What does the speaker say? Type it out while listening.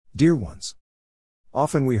Dear ones,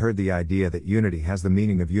 often we heard the idea that unity has the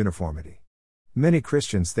meaning of uniformity. Many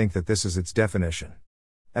Christians think that this is its definition.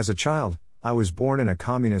 As a child, I was born in a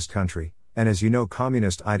communist country, and as you know,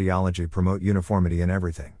 communist ideology promote uniformity in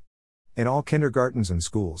everything. In all kindergartens and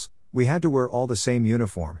schools, we had to wear all the same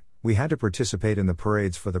uniform, we had to participate in the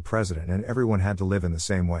parades for the president, and everyone had to live in the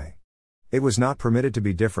same way. It was not permitted to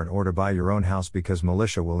be different or to buy your own house because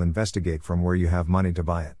militia will investigate from where you have money to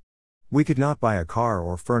buy it. We could not buy a car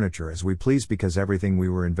or furniture as we pleased because everything we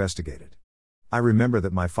were investigated. I remember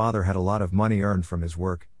that my father had a lot of money earned from his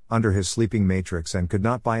work, under his sleeping matrix, and could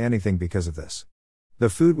not buy anything because of this. The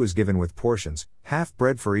food was given with portions, half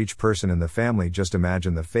bread for each person in the family. Just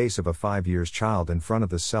imagine the face of a 5-year child in front of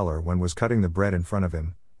the seller when was cutting the bread in front of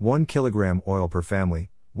him. 1 kilogram oil per family,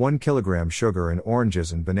 1 kilogram sugar, and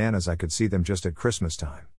oranges and bananas. I could see them just at Christmas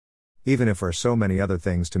time. Even if there are so many other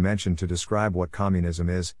things to mention to describe what communism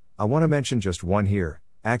is, I want to mention just one here.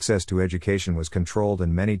 Access to education was controlled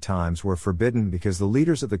and many times were forbidden because the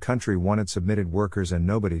leaders of the country wanted submitted workers and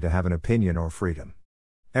nobody to have an opinion or freedom.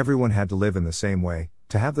 Everyone had to live in the same way,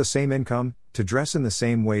 to have the same income, to dress in the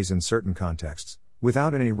same ways in certain contexts,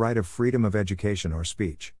 without any right of freedom of education or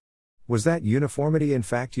speech. Was that uniformity in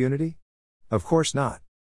fact unity? Of course not.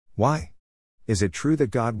 Why? Is it true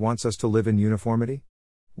that God wants us to live in uniformity?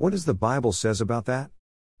 What does the Bible says about that?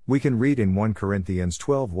 We can read in 1 Corinthians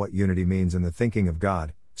 12 what unity means in the thinking of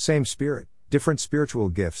God: same Spirit, different spiritual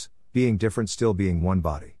gifts, being different still being one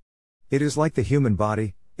body. It is like the human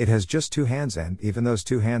body, it has just 2 hands, and even those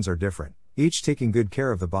 2 hands are different, each taking good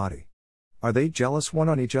care of the body. Are they jealous one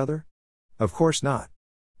on each other? Of course not.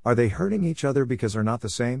 Are they hurting each other because they're not the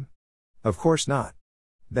same? Of course not.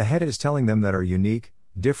 The head is telling them that are unique,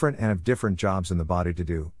 different, and have different jobs in the body to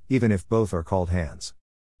do, even if both are called hands.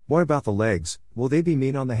 What about the legs? Will they be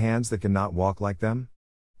mean on the hands that cannot walk like them?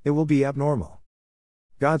 It will be abnormal.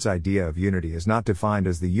 God's idea of unity is not defined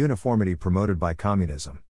as the uniformity promoted by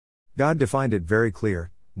communism. God defined it very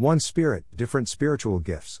clear: one Spirit, different spiritual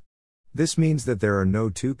gifts. This means that there are no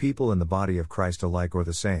 2 people in the body of Christ alike or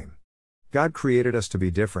the same. God created us to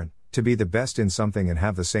be different, to be the best in something and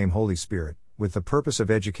have the same Holy Spirit, with the purpose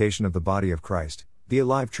of education of the body of Christ, the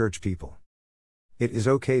alive church people. It is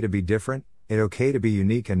okay to be different, it is okay to be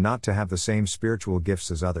unique and not to have the same spiritual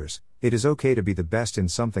gifts as others, it is okay to be the best in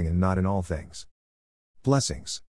something and not in all things. Blessings.